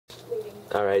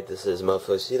Alright, this is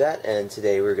MoFoCThat, and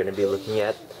today we're going to be looking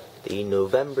at the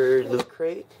November Loot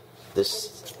Crate.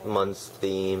 This month's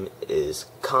theme is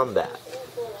combat.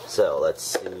 So let's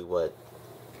see what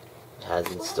it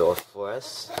has in store for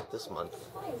us this month.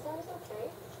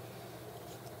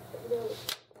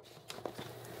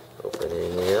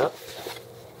 Opening it up.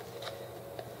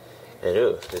 And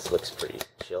ooh, this looks pretty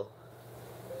chill.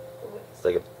 It's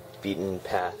like a beaten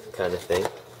path kind of thing.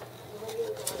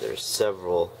 There's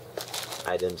several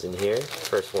items in here.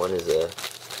 First one is a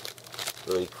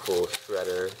really cool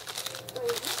shredder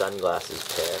sunglasses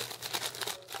pair.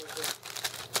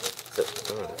 So,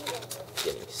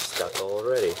 getting stuck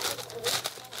already.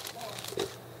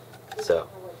 So,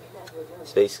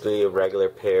 it's basically a regular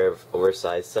pair of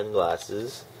oversized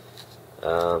sunglasses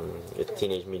with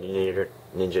Teenage Mutant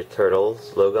Ninja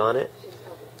Turtles logo on it,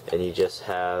 and you just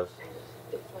have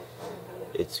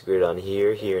it's screwed on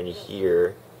here, here, and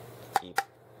here. Keep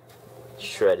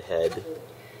shred head.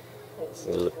 It's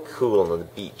gonna look cool on the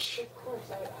beach.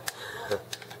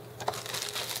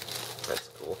 That's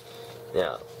cool.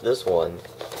 Now, this one,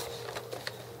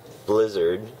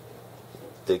 Blizzard,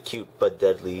 the cute but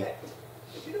deadly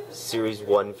Series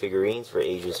 1 figurines for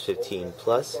ages 15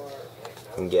 plus.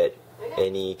 You can get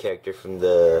any character from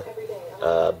the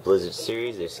Blizzard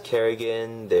series. There's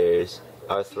Kerrigan, there's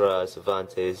Arthra,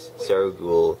 Cervantes,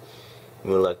 Saragul,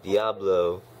 Murloc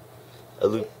Diablo, a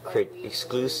LootCrate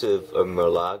exclusive of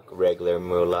Murloc, regular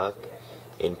Murloc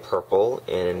in purple,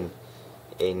 and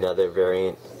another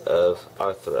variant of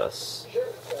Arthras.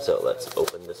 So let's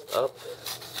open this up,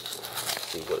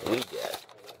 see what we get.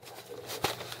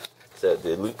 So the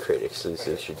LootCrate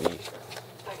exclusive should be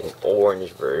an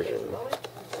orange version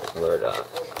of Murloc.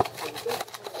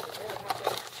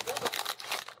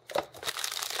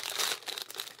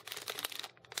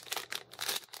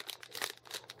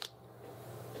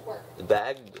 The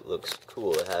bag looks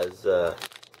cool. It has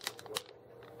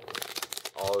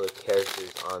all the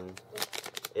characters on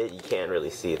it. You can't really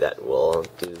see that well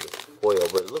through the foil,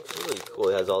 but it looks really cool.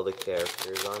 It has all the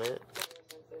characters on it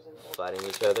fighting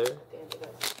each other.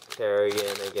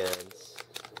 Kerrigan against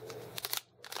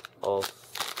all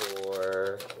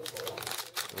four.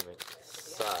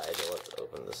 Side. Let's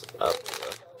open this up.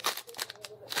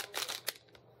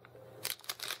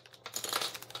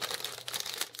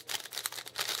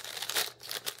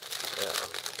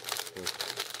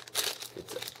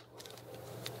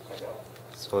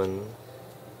 This one,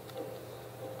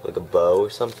 like a bow or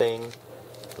something,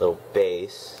 little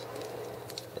base.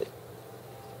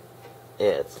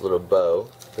 Yeah, it's a little bow,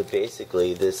 but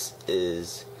basically this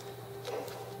is,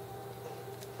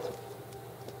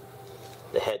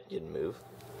 the head can move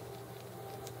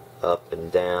up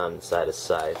and down, side to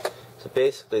side. So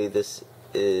basically this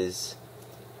is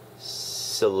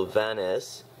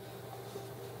Sylvanas.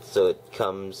 So it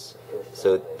comes,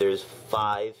 so there's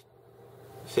 5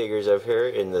 figures of her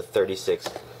in the 36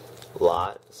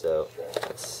 lot. So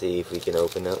let's see if we can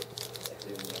open up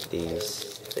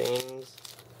these things.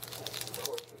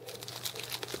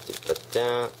 Put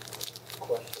down.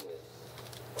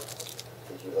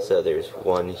 So there's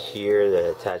one here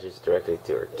that attaches directly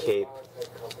to her cape.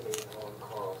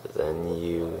 So then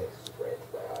you,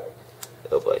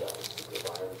 oh boy,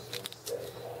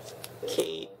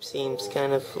 cape seems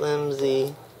kind of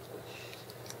flimsy.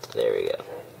 There we go.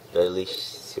 But at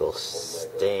least you'll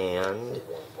stand.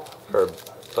 Her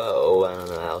bow, I don't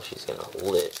know how she's gonna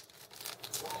hold it.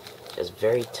 She has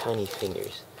very tiny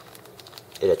fingers.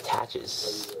 It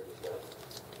attaches.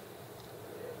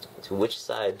 To which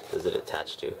side does it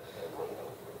attach to?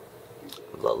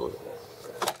 The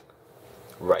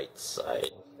right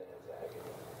side.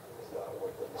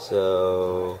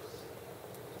 So,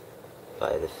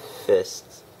 by the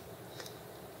fist,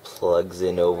 plugs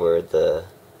in over the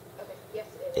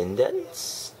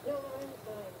indents.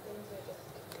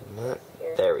 Come on.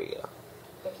 There we go.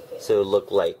 So it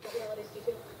looked like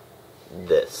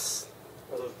this.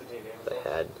 If I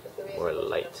had more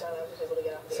light.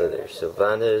 So there's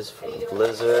Sylvanas from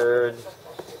Blizzard.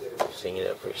 Pushing it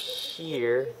over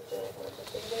here.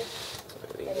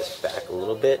 Moving this back a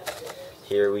little bit.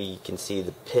 Here we can see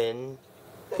the pin.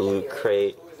 The Loot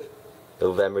Crate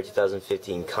November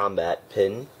 2015 combat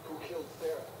pin.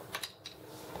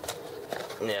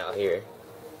 Now here,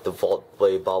 the Vault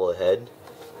Blade bobblehead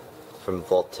from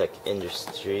Vault-Tec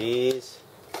Industries.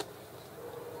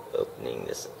 Opening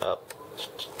this up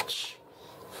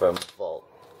from Vault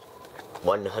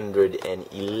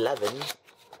 111.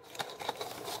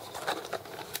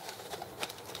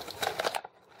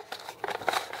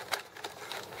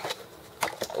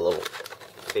 A little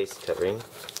face covering.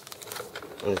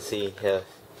 And see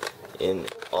in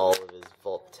all of his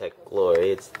Vault-Tec Vault-Tec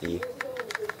glory. It's the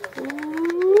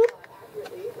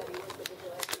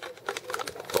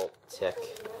Vault-Tec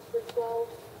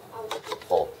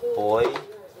Vault Boy.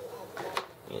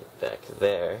 Get back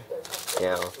there.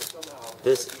 Now,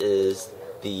 this is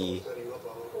the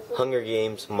Hunger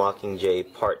Games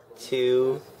Mockingjay Part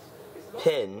 2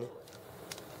 pin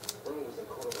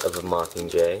of a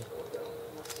Mockingjay,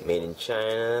 made in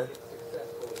China.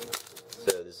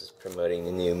 So this is promoting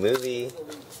the new movie.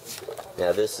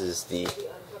 Now this is the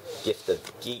Gift of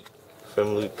Geek from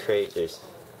LootCrate. There's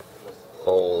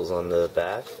holes on the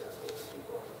back.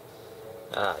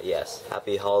 Ah yes,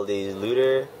 Happy Holidays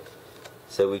Looter.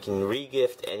 So we can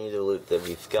re-gift any of the loot that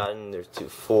we've gotten. There's to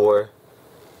 4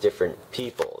 different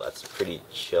people. That's pretty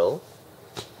chill.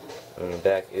 On the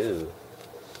back, ooh.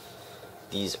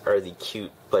 These are the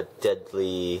cute but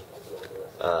deadly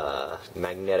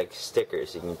magnetic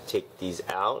stickers. You can take these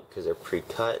out because they're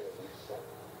pre-cut,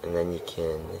 and then you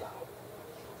can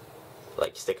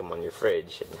like stick them on your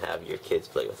fridge and have your kids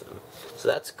play with them. So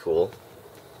that's cool.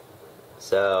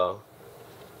 So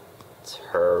it's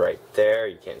her right there.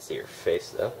 You can't see her face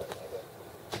though.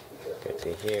 Go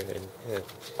to here and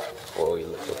before we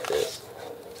look at this.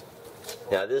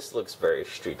 Now this looks very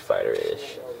Street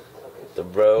Fighter-ish. The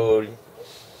road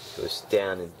goes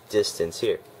down in distance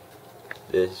here.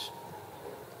 This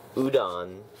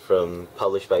Udon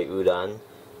published by Udon,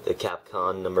 the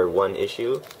Capcom #1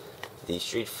 issue, the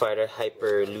Street Fighter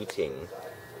Hyper Looting.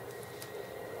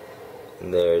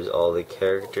 And there's all the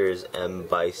characters: M.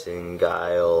 Bison,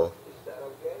 Guile.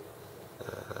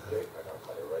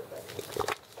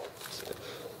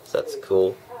 So that's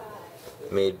cool.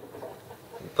 Made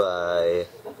by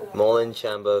Molin,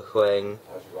 Chambo, Huang,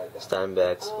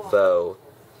 Steinbeck's, Vo,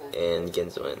 and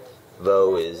Genzuin.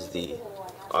 Vo is the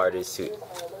artist who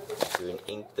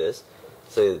inked this.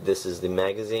 So this is the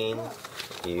magazine.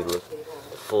 You look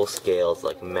full scale, it's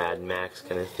like Mad Max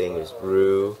kind of thing. There's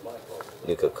Rue,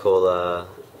 Nuka-Cola,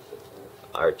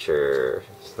 Archer,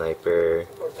 Sniper,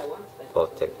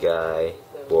 Vault-Tec guy,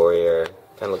 Warrior.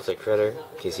 Kind of looks like Shredder,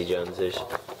 Casey Jones-ish.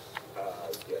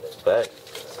 But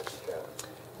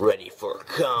ready for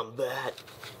combat.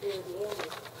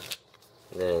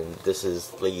 And then this is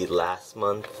the last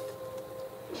month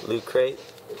LootCrate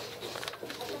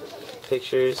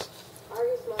pictures.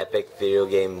 Epic video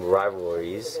game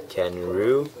rivalries: Ken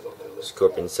Roo,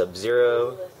 Scorpion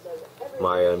Sub-Zero,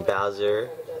 Mario and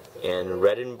Bowser, and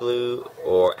Red and Blue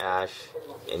or Ash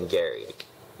and Gary,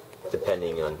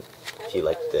 depending on if you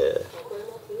like the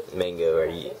manga or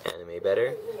anime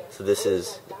better. So this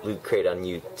is LootCrate on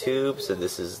YouTube. So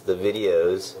this is the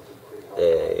videos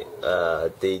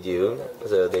they do.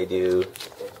 So they do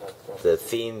the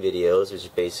theme videos,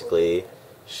 which basically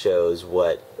shows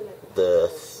what the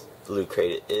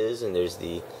LootCrate is, and there's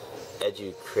the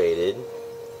Educrated.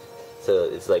 So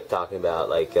it's like talking about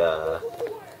like a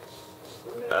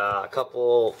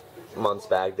couple months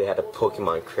back they had a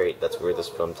Pokemon crate. That's where this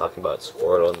from, talking about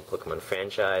Squirtle and the Pokemon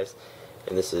franchise.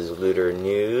 And this is Looter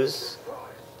News,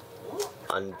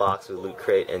 Unboxed with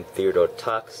LootCrate and Theodore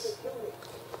Tux,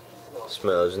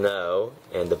 Schmoes Know,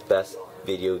 and the best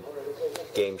video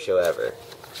game show ever.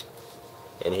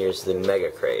 And here's the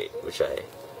Mega Crate, which I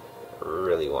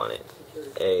really wanted.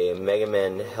 A Mega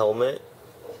Man helmet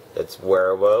that's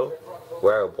wearable.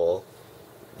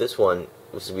 This one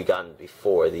was we gotten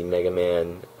before, the Mega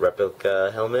Man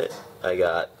replica helmet. I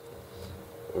got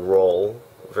roll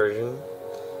version,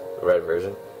 red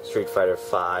version. Street Fighter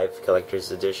 5 collector's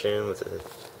edition with the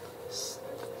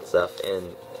stuff,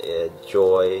 and a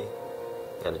joy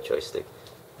and a joystick.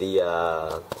 The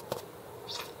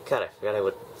God, I forgot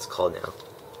what it's called now.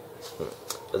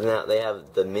 But now they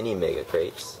have the mini Mega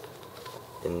Crates,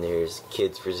 and there's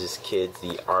Kids vs. Kids,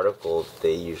 the article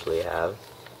they usually have,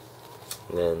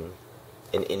 and then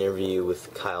an interview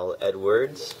with Kyle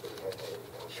Edwards,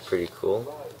 which is pretty cool,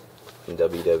 from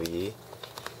WWE.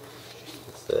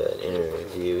 It's an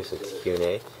interview, so it's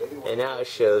Q&A, and now it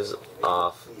shows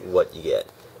off what you get: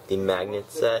 the magnet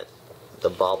set, the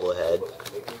bobblehead,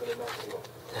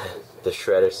 the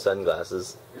Shredder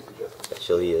sunglasses, that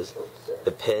Chili is,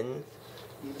 the pin,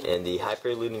 and the Hyper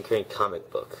LootCrate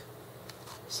comic book.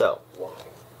 So,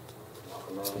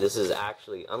 this is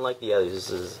actually, unlike the others, this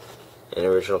is an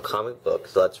original comic book,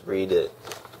 so let's read it.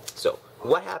 So,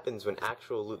 what happens when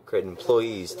actual LootCrate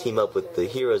employees team up with the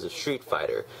heroes of Street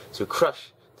Fighter to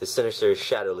crush the sinister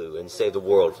Shadowloo and save the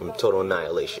world from total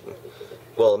annihilation?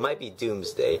 Well, it might be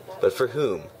doomsday, but for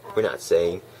whom? We're not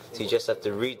saying, so you just have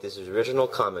to read this original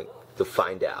comic to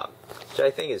find out, which I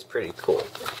think is pretty cool.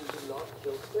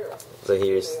 So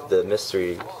here's the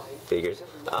mystery figures.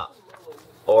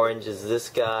 orange is this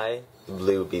guy, the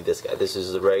blue would be this guy. This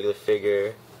is the regular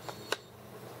figure.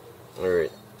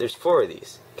 There's 4 of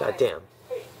these. God damn.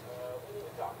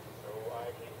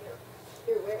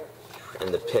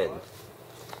 And the pin.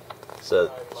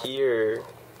 So here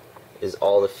is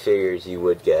all the figures you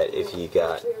would get if you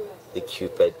got the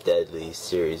Cute but Deadly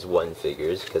Series 1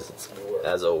 figures, because it's,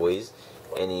 as always,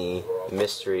 any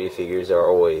mystery figures are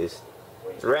always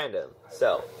random.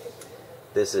 So,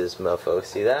 this is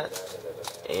MoFoCThat,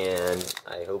 and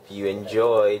I hope you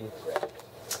enjoyed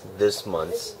this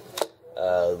month's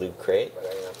Loot Crate.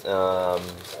 I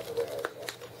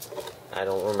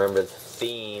don't remember the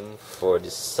theme for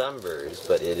December's,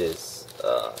 but it is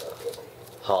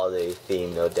holiday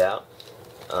theme, no doubt.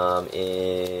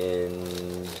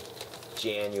 In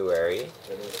January,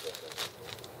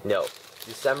 no,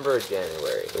 December or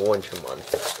January, the winter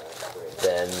month,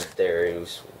 then there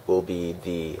will be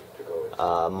the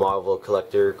Marvel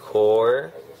Collector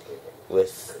Core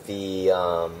with the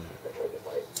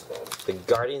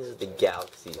Guardians of the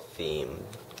Galaxy theme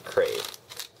crate.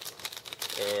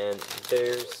 And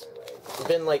there's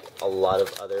been like a lot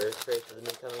of other crates that have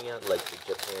been coming out, like the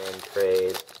Japan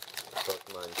crate,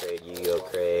 Pokemon crate, Yu-Gi-Oh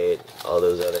crate, all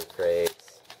those other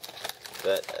crates.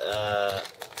 But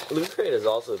LootCrate has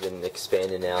also been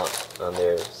expanding out on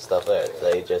their stuff there.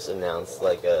 They just announced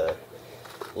like a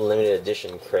limited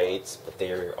edition crates, but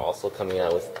they're also coming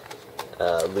out with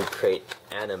LootCrate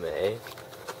Anime,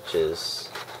 which is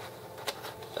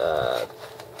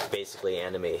basically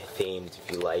anime themed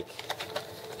if you like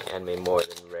anime more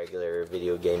than regular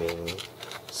video gaming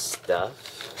stuff.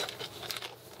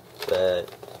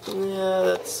 But yeah,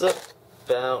 that's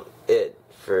about it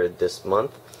for this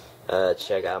month.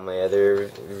 Check out my other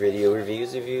video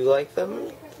reviews if you like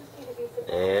them,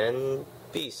 and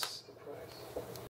peace.